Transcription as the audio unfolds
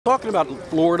Talking about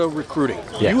Florida recruiting,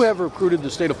 yes. You have recruited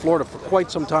the state of Florida for quite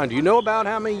some time. Do you know about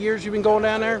how many years you've been going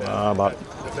down there? About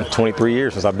 23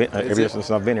 years since I've been,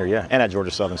 since I've been here, yeah. And at Georgia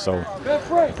Southern, so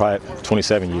probably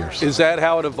 27 years. Is that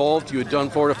how it evolved? You had done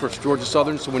Florida for Georgia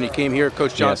Southern, so when you came here,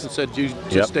 Coach Johnson said you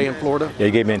just stay in Florida? Yeah,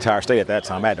 he gave me an entire stay at that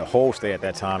time. I had the whole stay at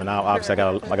that time, and now obviously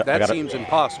that seems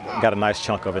impossible. Got a nice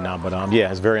chunk of it now, but yeah,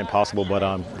 it's very impossible.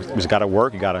 But we just got to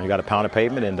work. You got to pound the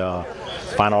pavement and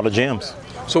find all the gems.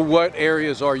 So what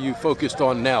areas are you focused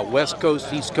on now? West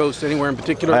Coast, East Coast, anywhere in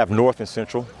particular? I have North and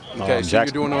Central. Okay, so you're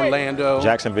doing Orlando.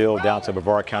 Jacksonville down to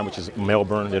Brevard County, which is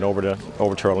Melbourne, then over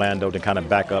to Orlando, then kind of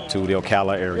back up to the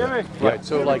Ocala area. Right,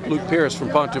 so like Luke Pirris from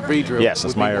Ponte Vedra. Yes,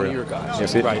 that's my area. One of your guys.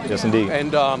 Yes, right. Yes, indeed.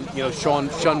 And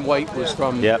Sean White was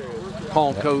from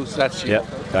Palm Coast. That's you. Yep,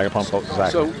 back at Palm Coast,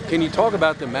 exactly. So can you talk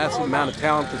about the massive amount of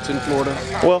talent that's in Florida?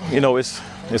 Well,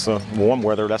 it's a warm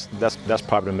weather. That's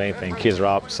probably the main thing. Kids are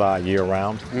outside year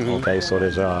round. Okay, so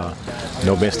there's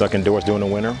no being stuck indoors during the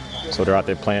winter. So they're out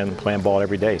there playing ball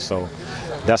every day. So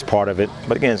that's part of it.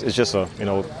 But again, it's just a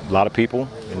lot of people.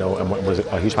 And with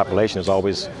a huge population, there's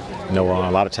always a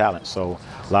lot of talent. So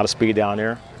a lot of speed down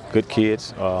there. Good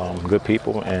kids, good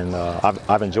people, and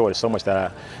I've enjoyed it so much that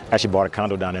I actually bought a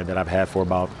condo down there that I've had for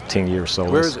about 10 years. So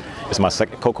where is it? It's my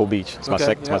second, Cocoa Beach. It's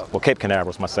Cape Canaveral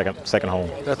is my second home.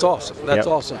 That's awesome. That's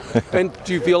awesome. And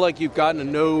do you feel like you've gotten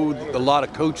to know a lot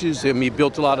of coaches? I mean, you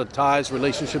built a lot of ties,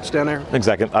 relationships down there?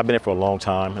 Exactly. I've been there for a long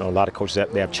time. A lot of coaches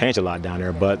they have changed a lot down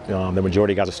there, but the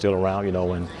majority of guys are still around.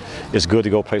 And it's good to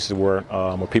go places where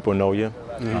people know you.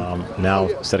 Now,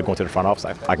 instead of going to the front office,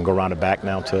 I can go around the back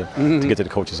now to get to the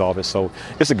coach's office. So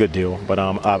it's a good deal. But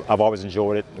I've always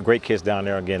enjoyed it. Great kids down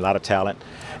there. Again, a lot of talent,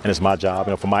 and it's my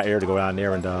job, for my area to go down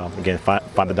there and again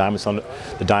find the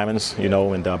diamonds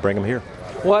and bring them here.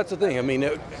 Well, that's the thing. I mean,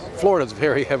 Florida's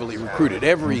very heavily recruited.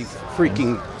 Every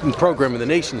freaking program in the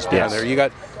nation's down there. You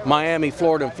got Miami,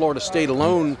 Florida, and Florida State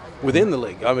alone within the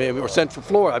league. I mean, or Central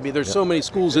Florida. I mean, there's so many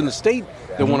schools in the state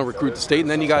that want to recruit the state, and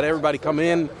then you got everybody come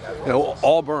in.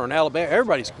 Auburn, Alabama,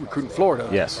 everybody's recruiting Florida.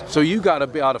 Yes. So you got to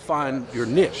be able to find your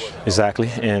niche. Exactly.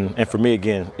 And for me,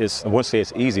 again, I wouldn't say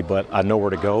it's easy, but I know where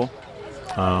to go.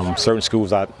 Certain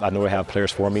schools I know have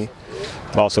players for me.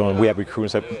 Also, we have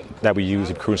recruiters that we use,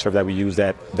 recruiting service that we use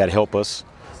that help us.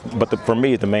 But for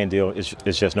me, the main deal is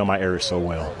just know my area so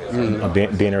well.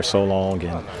 Being there so long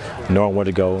and knowing where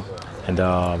to go and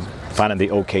finding the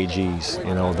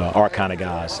OKGs, our kind of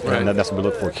guys. Right. And that's what we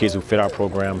look for, kids who fit our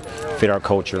program, fit our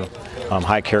culture,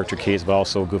 high character kids, but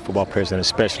also good football players and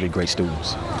especially great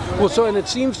students. Well, and it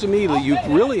seems to me that you've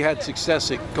really had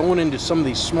success at going into some of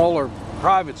these smaller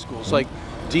private schools. Like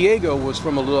Diego was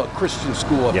from a little Christian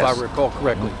school, if I recall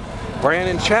correctly.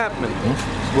 Brandon Chapman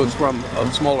was from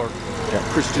a smaller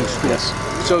Christian school.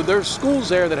 Yes. So there's schools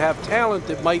there that have talent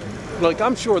that might, like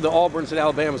I'm sure the Auburns and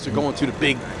Alabamas are going to the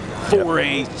big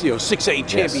 4A, 6A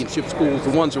championship schools, the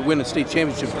ones that are winning state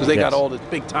championships because they got all this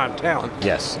big time talent.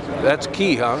 Yes. That's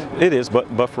key, huh? It is,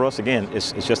 but for us, again,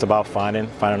 it's just about finding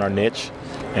our niche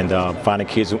and finding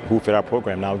kids who fit our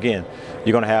program. Now, again,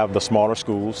 you're going to have the smaller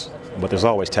schools, but there's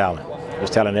always talent. There's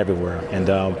talent everywhere.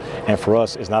 And for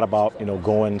us, it's not about,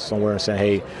 going somewhere and saying,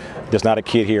 hey, there's not a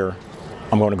kid here,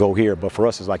 I'm going to go here. But for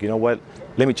us, it's like, you know what?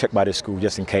 Let me check by this school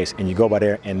just in case. And you go by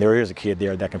there, and there is a kid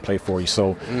there that can play for you.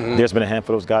 So there's been a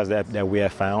handful of those guys that we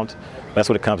have found. That's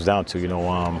what it comes down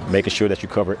to, making sure that you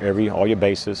cover all your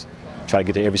bases, try to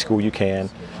get to every school you can,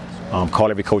 call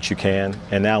every coach you can.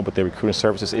 And now with the recruiting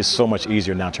services, it's so much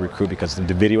easier now to recruit because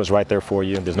the video is right there for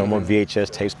you. There's no more VHS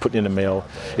tapes put in the mail.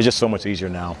 It's just so much easier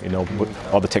now,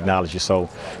 with all the technology. So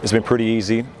it's been pretty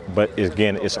easy, but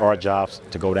again, it's our jobs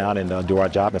to go down and do our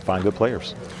job and find good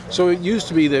players. So it used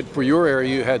to be that for your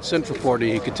area, you had Central Florida.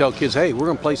 You could tell kids, hey, we're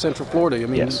going to play Central Florida. I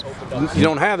mean, you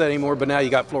don't have that anymore, but now you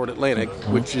got Florida Atlantic,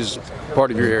 which is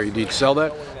part of your area. Do you sell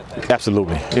that?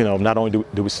 Absolutely. Not only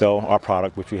do we sell our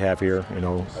product, which we have here,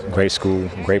 great school,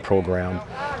 great program,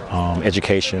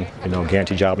 education,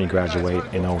 guaranteed job when you graduate,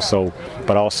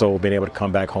 but also being able to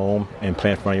come back home and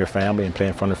play in front of your family and play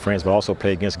in front of friends, but also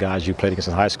play against guys you played against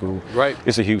in high school. Right.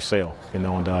 It's a huge sale,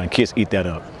 and kids eat that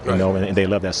up, and they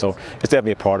love that. So it's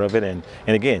definitely a part of it. And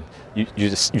again, you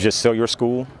just sell your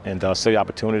school and sell your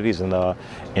opportunities and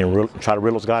try to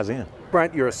reel those guys in.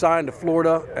 Brent, you're assigned to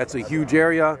Florida. That's a huge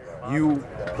area. You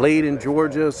played in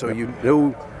Georgia, so you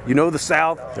know the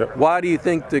South. Yep. Why do you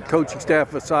think the coaching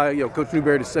staff aside, Coach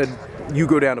Newberry said you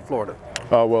go down to Florida?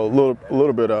 Well, a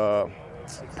little bit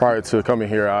prior to coming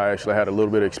here, I actually had a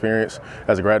little bit of experience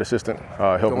as a grad assistant.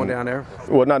 Helping, going down there?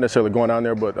 Well, not necessarily going down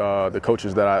there, but the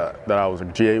coaches that I was a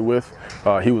GA with,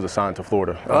 he was assigned to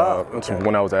Florida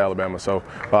when I was at Alabama. So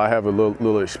I have a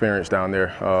little experience down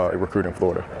there recruiting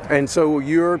Florida. And so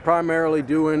you're primarily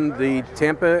doing the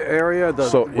Tampa area,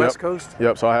 the West Coast?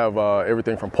 Yep. So I have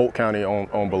everything from Polk County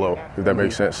on below, if that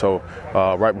makes sense. So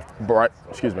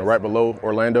right below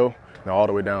Orlando, now all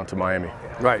the way down to Miami.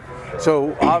 Right.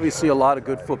 So obviously a lot of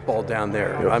good football down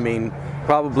there. Yep. I mean,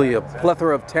 probably a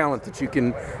plethora of talent that you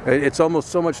can. It's almost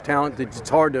so much talent that it's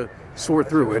hard to sort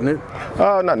through, isn't it?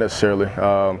 Not necessarily.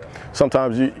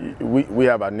 Sometimes we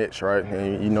have our niche, right?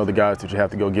 And you know the guys that you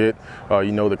have to go get.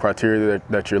 You know the criteria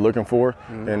that you're looking for,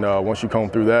 and once you come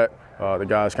through that, the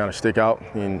guys kind of stick out,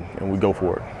 and we go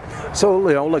for it. So,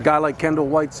 you know, a guy like Kendall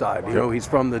Whiteside, you know, he's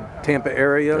from the Tampa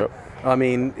area. Yep. I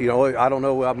mean, you know, I don't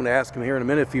know. I'm going to ask him here in a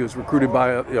minute if he was recruited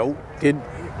by, did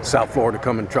South Florida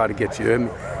come and try to get you?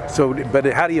 And so,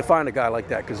 but how do you find a guy like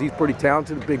that? Because he's pretty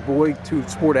talented, a big boy,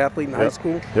 two-sport athlete in high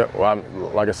school. Yep. Well,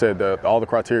 like I said, all the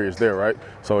criteria is there, right?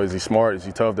 So is he smart? Is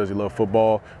he tough? Does he love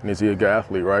football? And is he a good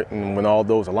athlete, right? And when all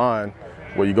those align,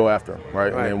 well, you go after him,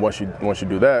 right? And then once you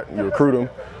do that, you recruit him,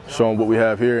 show him what we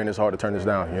have here, and it's hard to turn this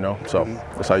down, you know? So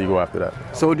that's how you go after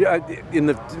that. So in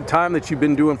the time that you've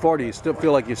been doing Florida, you still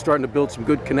feel like you're starting to build some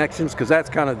good connections? Because that's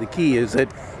kind of the key, is that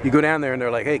you go down there and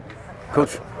they're like, hey,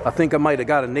 Coach, I think I might have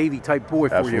got a Navy-type boy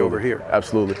for you over here.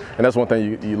 Absolutely. And that's one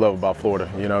thing you love about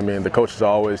Florida. You know what I mean? The coaches are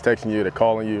always texting you, they're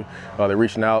calling you, they're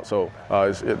reaching out. So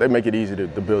they make it easy to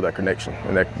build that connection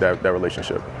and that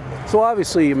relationship. So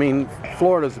obviously, I mean,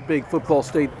 Florida's a big football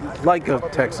state, like a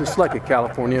Texas, like a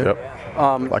California. Yep.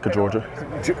 Like a Georgia.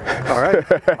 All right.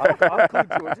 I'll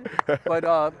include Georgia. But,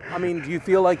 I mean, do you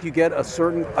feel like you get a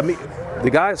certain – I mean, the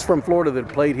guys from Florida that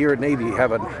played here at Navy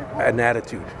have an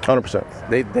attitude.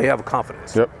 100%. They have a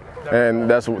confidence. Yep. And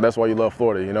that's why you love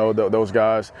Florida. You know, those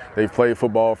guys, they've played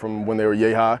football from when they were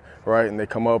yay high, right? And they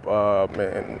come up,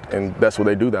 and that's what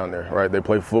they do down there, right? They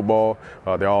play football.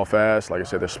 They're all fast. Like I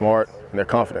said, they're smart and they're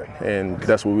confident. And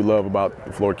that's what we love about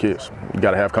the Florida kids. You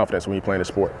got to have confidence when you're playing the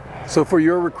sport. So for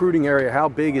your recruiting area, how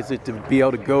big is it to be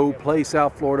able to go play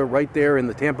South Florida right there in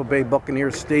the Tampa Bay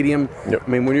Buccaneers Stadium? Yep. I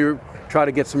mean, when you're try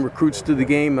to get some recruits to the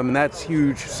game, I mean, that's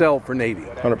huge sell for Navy.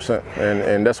 100%.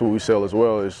 And that's what we sell as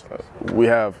well, is we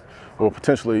have, well,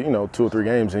 potentially, 2 or 3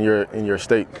 games in your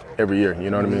state every year, you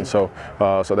know what I mean? So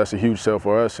that's a huge sell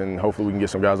for us, and hopefully we can get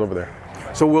some guys over there.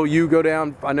 So will you go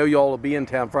down, I know you all will be in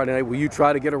town Friday night, will you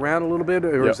try to get around a little bit,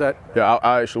 or is that? Yeah,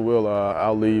 I actually will.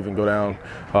 I'll leave and go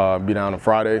down, be down on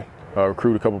Friday,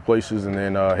 recruit a couple places, and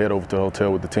then head over to the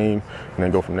hotel with the team, and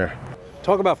then go from there.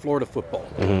 Talk about Florida football.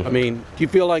 I mean, do you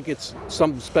feel like it's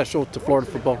something special to Florida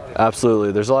football?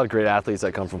 Absolutely. There's a lot of great athletes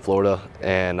that come from Florida,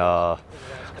 and I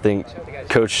think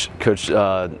Coach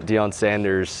Deion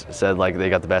Sanders said like they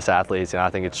got the best athletes, and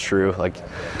I think it's true. Like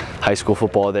high school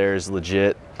football there is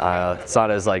legit. It's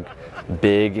not as like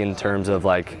big in terms of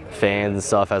like fans and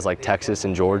stuff as like Texas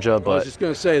and Georgia, but I was just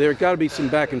going to say there's got to be some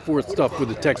back and forth stuff with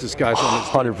the Texas guys on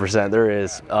this team. 100% there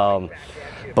is.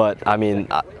 But I mean,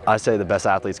 I say the best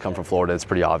athletes come from Florida. It's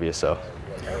pretty obvious.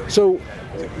 So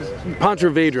Ponte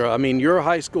Vedra, I mean, your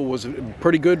high school was a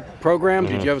pretty good program.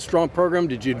 Did you have a strong program?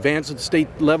 Did you advance at the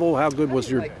state level? How good was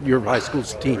your high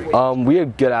school's team? We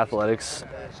had good athletics.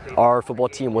 Our football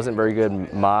team wasn't very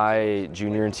good my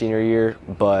junior and senior year,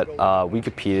 but we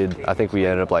competed. I think we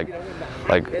ended up like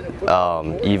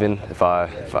even, if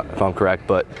I'm correct.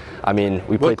 But I mean,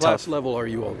 we played tough. What class level are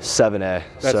you on? 7A.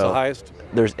 That's the highest?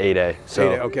 There's 8A. So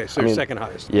 8A, okay, so you're second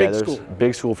highest. Yeah, big school.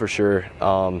 Big school for sure.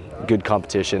 Good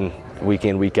competition, week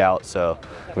in, week out. So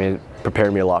I mean, it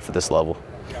prepared me a lot for this level.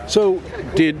 So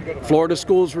did Florida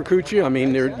schools recruit you? I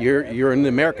mean, you're in the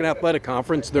American Athletic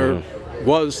Conference. There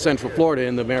was Central Florida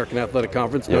in the American Athletic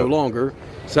Conference, no longer.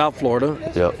 South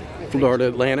Florida, Florida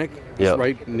Atlantic,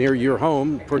 right near your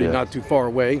home, pretty not too far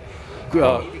away.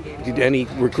 Did any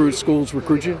schools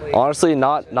recruit you? Honestly,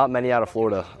 not many out of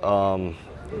Florida.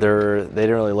 They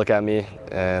didn't really look at me,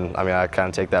 and I mean, I kind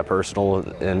of take that personal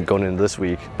and going into this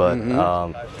week. But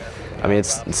I mean,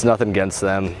 it's nothing against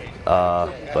them.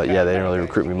 But yeah, they didn't really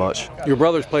recruit me much. Your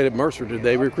brothers played at Mercer. Did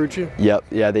they recruit you? Yep,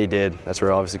 yeah, they did. That's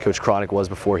where obviously Coach Cronick was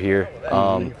before here.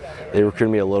 They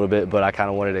recruited me a little bit, but I kind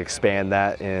of wanted to expand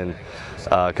that, and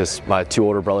because my 2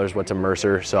 older brothers went to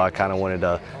Mercer, so I kind of wanted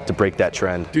to break that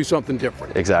trend. Do something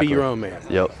different. Exactly. Be your own man.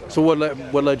 Yep. So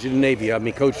what led you to Navy? I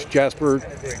mean, Coach Jasper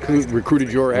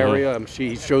recruited your area.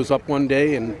 She shows up one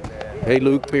day and Hey,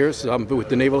 Luke Pirris, I'm with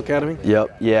the Naval Academy.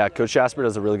 Yep. Yeah, Coach Jasper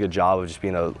does a really good job of just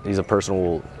being he's a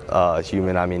personal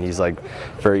human. I mean, he's like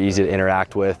very easy to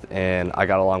interact with, and I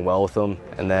got along well with him.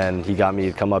 And then he got me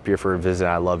to come up here for a visit,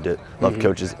 and I loved it. Loved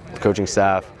the coaching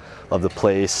staff, loved the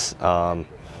place.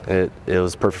 It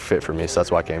was a perfect fit for me, so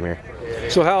that's why I came here.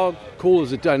 So how cool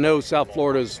is it? I know South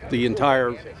Florida's the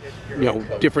entire,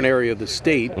 different area of the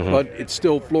state, but it's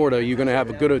still Florida. You're going to have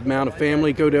a good amount of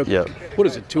family go to, what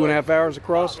is it, 2.5 hours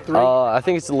across, 3? I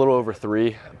think it's a little over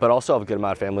 3, but also have a good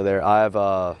amount of family there. I have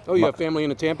you have family in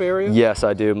the Tampa area? Yes,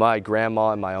 I do. My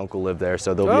grandma and my uncle live there,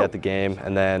 so they'll be at the game,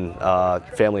 and then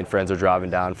family and friends are driving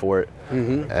down for it.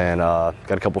 And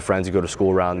got a couple friends who go to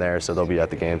school around there, so they'll be at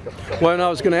the game. Well, and I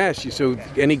was going to ask you, so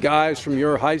any guys from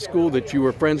your high school that you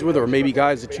were friends with, or maybe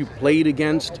guys that you played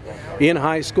against in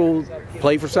high school,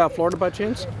 play for South Florida by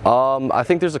chance? I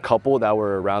think there's a couple that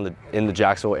were around in the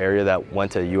Jacksonville area that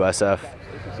went to USF.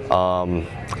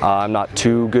 I'm not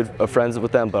too good of friends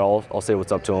with them, but I'll say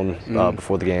what's up to them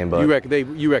before the game. But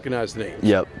you recognize the names?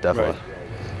 Yep, definitely. Right.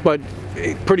 But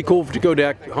pretty cool to go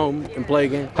back home and play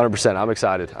again. 100%. I'm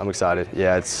excited.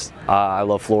 Yeah, I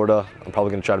love Florida. I'm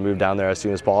probably going to try to move down there as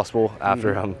soon as possible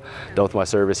after I'm done with my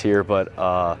service here. But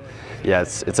yeah,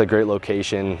 it's a great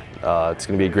location. It's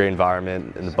going to be a great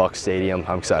environment in the Bucs Stadium.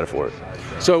 I'm excited for it.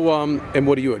 So, and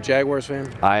what are you, a Jaguars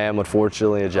fan? I am,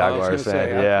 unfortunately, a Jaguars fan.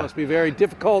 Yeah, it must be very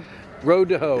difficult road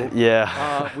to hoe.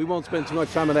 Yeah. We won't spend too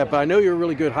much time on that, but I know you're a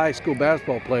really good high school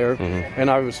basketball player, and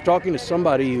I was talking to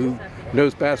somebody who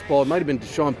knows basketball. It might have been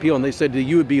Deshaun Peele, and they said that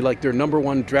you would be like their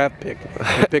 #1 draft pick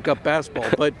and pick up basketball.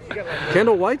 But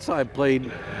Kendall Whiteside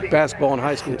played basketball in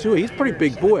high school too. He's a pretty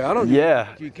big boy. I don't. Yeah.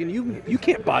 You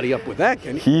can't body up with that,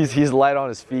 can you? He's light on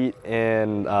his feet,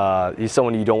 and he's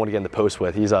someone you don't want to get in the post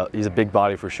with. He's a big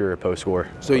body for sure, a post scorer.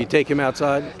 So you take him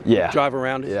outside? Yeah. Drive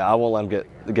around? Yeah, I won't let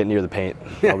him get near the paint.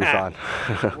 I'll be fine.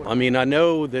 I mean, I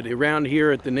know that around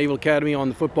here at the Naval Academy on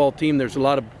the football team, there's a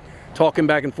lot of talking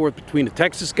back and forth between the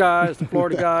Texas guys, the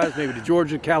Florida guys, maybe the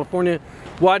Georgia, California.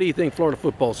 Why do you think Florida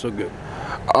football is so good?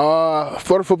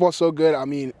 Florida football's so good. I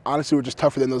mean, honestly, we're just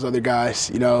tougher than those other guys.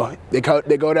 They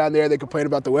go down there, they complain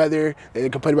about the weather, they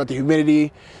complain about the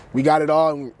humidity. We got it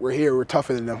all, and we're here. We're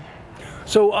tougher than them.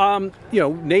 So,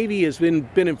 Navy has been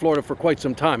in Florida for quite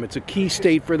some time. It's a key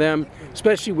state for them,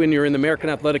 especially when you're in the American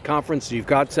Athletic Conference. You've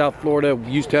got South Florida,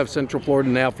 we used to have Central Florida,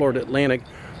 now Florida Atlantic.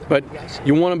 But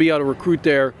you want to be able to recruit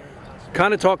there.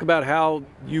 Kind of talk about how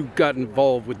you got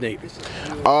involved with Navy.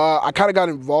 I kind of got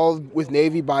involved with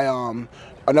Navy by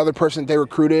another person they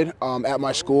recruited at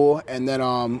my school, and then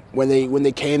when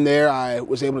they came there, I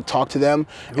was able to talk to them.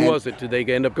 Who was it? Did they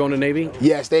end up going to Navy?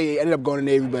 Yes, they ended up going to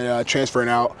Navy, but transferring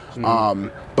out.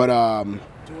 That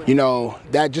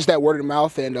word of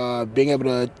mouth and being able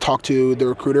to talk to the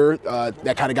recruiter,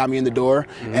 that kind of got me in the door,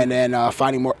 and then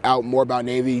finding out more about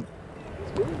Navy.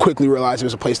 Quickly realized it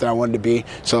was a place that I wanted to be,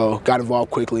 so got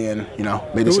involved quickly and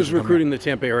made this. Who was recruiting the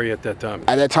Tampa area at that time?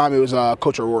 At that time, it was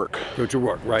Coach O'Rourke. Coach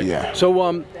O'Rourke, right? Yeah. So,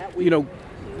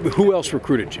 who else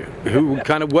recruited you? Who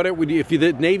kind of if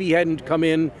the Navy hadn't come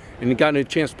in and gotten a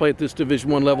chance to play at this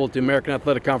Division I level at the American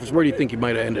Athletic Conference, where do you think you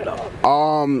might have ended up?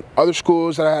 Other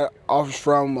schools that I had offers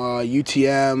from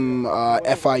UTM,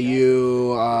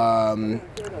 FIU,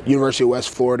 University of West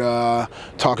Florida,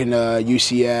 talking to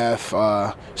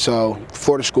UCF. So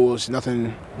Florida schools,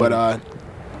 nothing but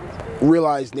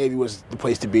realized Navy was the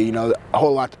place to be. A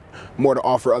whole lot more to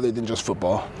offer other than just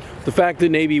football. The fact that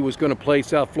Navy was going to play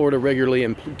South Florida regularly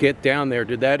and get down there,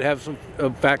 did that have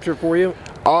a factor for you?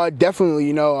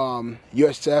 Definitely.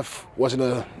 USF wasn't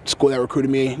a school that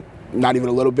recruited me, not even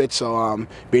a little bit. So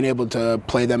being able to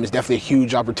play them is definitely a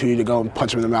huge opportunity to go and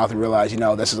punch them in the mouth and realize,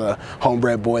 this is a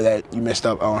homebred boy that you missed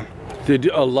up on. Did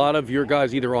a lot of your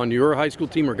guys either on your high school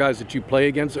team or guys that you play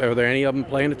against, are there any of them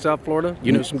playing at South Florida?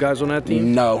 You know some guys on that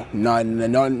team? No, none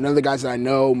of the guys that I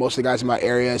know, most of the guys in my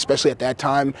area, especially at that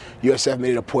time, USF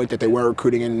made it a point that they weren't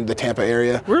recruiting in the Tampa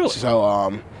area. Really?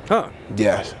 So,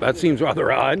 yes. That seems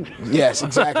rather odd. Yes,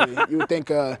 exactly. You would think,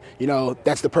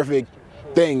 that's the perfect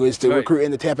thing was to recruit in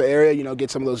the Tampa area,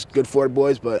 get some of those good Florida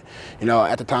boys, but,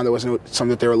 at the time there wasn't something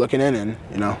that they were looking in,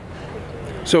 and,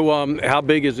 So how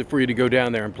big is it for you to go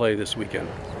down there and play this weekend?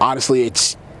 Honestly,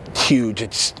 it's huge.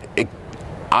 The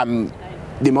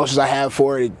emotions I have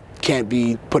for it can't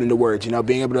be put into words.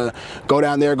 Being able to go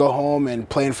down there, go home, and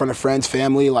play in front of friends,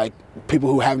 family, like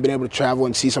people who haven't been able to travel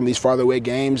and see some of these farther away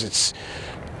games. It's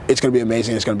going to be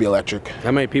amazing. It's going to be electric.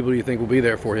 How many people do you think will be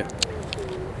there for you?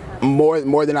 More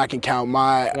than I can count.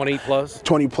 20 plus?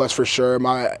 20 plus for sure.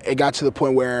 It got to the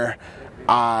point where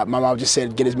my mom just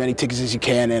said, get as many tickets as you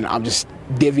can, and I'm just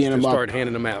divvying them up. Start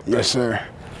handing them out. Right? Yes, sir.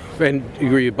 And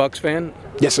were you a Bucks fan?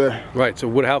 Yes, sir. Right.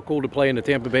 So how cool to play in the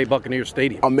Tampa Bay Buccaneers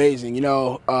Stadium? Amazing. You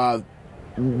know,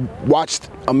 watched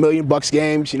a million Bucks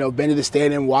games, you know, been to the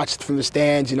stadium, watched from the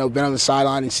stands, you know, been on the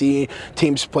sideline and seeing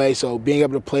teams play. So being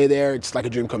able to play there, it's like a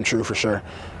dream come true for sure.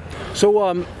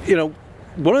 So, you know,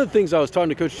 one of the things I was talking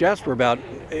to Coach Jasper about,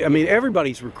 I mean,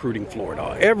 everybody's recruiting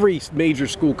Florida. Every major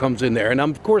school comes in there. And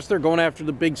of course, they're going after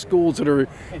the big schools that are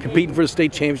competing for the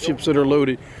state championships that are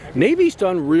loaded. Navy's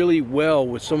done really well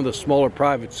with some of the smaller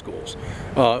private schools.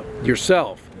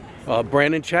 Yourself.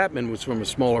 Brandon Chapman was from a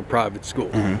smaller private school.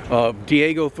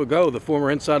 Diego Fago, the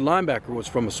former inside linebacker, was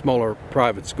from a smaller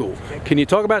private school. Can you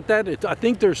talk about that? I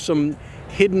think there's some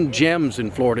hidden gems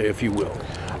in Florida, if you will.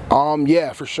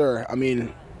 Yeah, for sure. I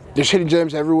mean, there's hidden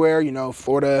gems everywhere. You know,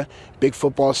 Florida, big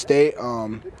football state. There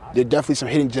are definitely some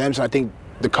hidden gems. And I think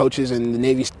the coaches and the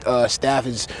Navy staff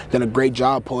has done a great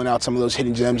job pulling out some of those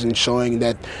hidden gems and showing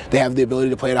that they have the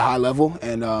ability to play at a high level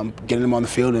and getting them on the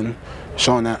field and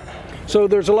showing that. So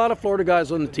there's a lot of Florida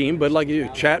guys on the team, but like you,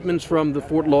 Chapman's from the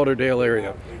Fort Lauderdale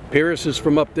area. Pirris is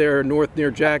from up there north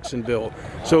near Jacksonville.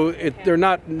 So they're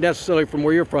not necessarily from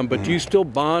where you're from, but do you still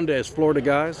bond as Florida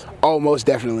guys? Oh, most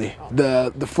definitely.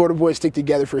 The Florida boys stick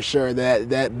together for sure.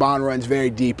 That bond runs very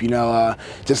deep, you know.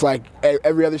 Just like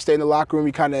every other state in the locker room,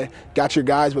 you kind of got your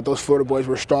guys, but those Florida boys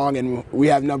were strong, and we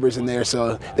have numbers in there,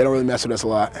 so they don't really mess with us a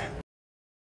lot.